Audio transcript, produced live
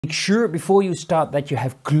Make sure before you start that you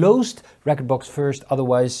have closed Rekordbox first,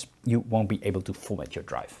 otherwise you won't be able to format your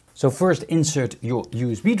drive. So first insert your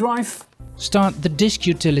USB drive. Start the disk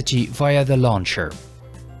utility via the launcher.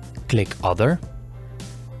 Click Other.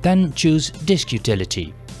 Then choose Disk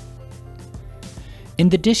Utility. In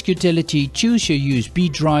the disk utility, choose your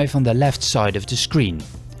USB drive on the left side of the screen.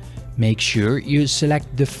 Make sure you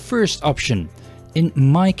select the first option. In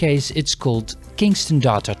my case, it's called Kingston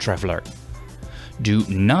Data Traveler. Do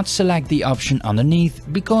not select the option underneath,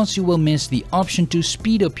 because you will miss the option to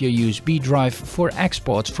speed up your USB drive for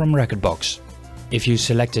export from Rekordbox. If you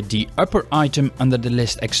selected the upper item under the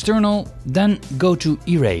list External, then go to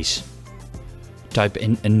Erase. Type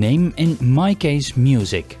in a name, in my case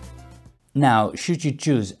Music. Now, should you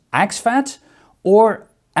choose EXFAT or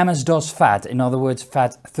MS-DOS FAT, in other words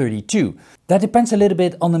FAT32? That depends a little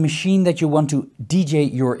bit on the machine that you want to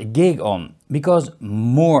DJ your gig on, because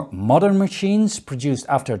more modern machines produced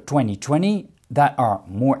after 2020 that are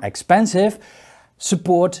more expensive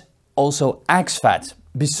support also EXFAT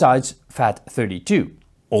besides FAT32.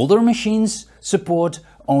 Older machines support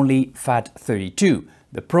only FAT32.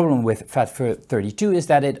 The problem with FAT32 is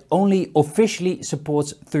that it only officially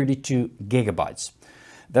supports 32 gigabytes.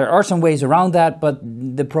 There are some ways around that, but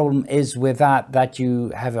the problem is with that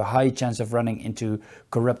you have a high chance of running into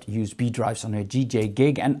corrupt USB drives on a DJ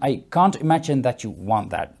gig, and I can't imagine that you want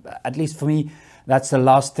that. At least for me, that's the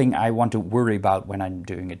last thing I want to worry about when I'm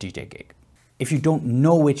doing a DJ gig. If you don't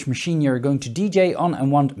know which machine you're going to DJ on and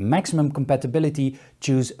want maximum compatibility,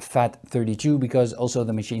 choose FAT32, because also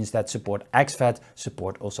the machines that support EXFAT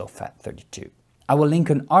support also FAT32. I will link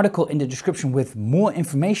an article in the description with more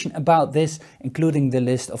information about this, including the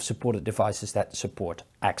list of supported devices that support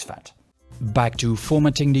EXFAT. Back to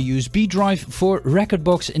formatting the USB drive for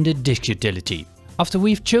Rekordbox in the disk utility. After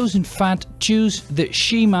we've chosen FAT, choose the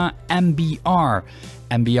schema MBR.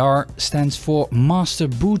 MBR stands for Master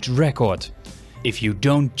Boot Record. If you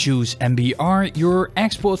don't choose MBR, your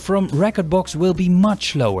export from Rekordbox will be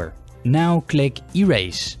much slower. Now click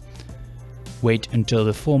Erase. Wait until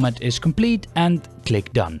the format is complete and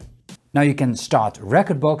click Done. Now you can start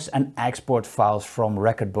Rekordbox and export files from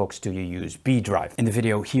Rekordbox to your USB drive. In the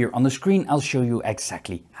video here on the screen, I'll show you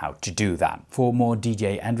exactly how to do that. For more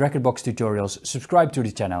DJ and Rekordbox tutorials, subscribe to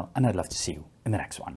the channel, and I'd love to see you in the next one.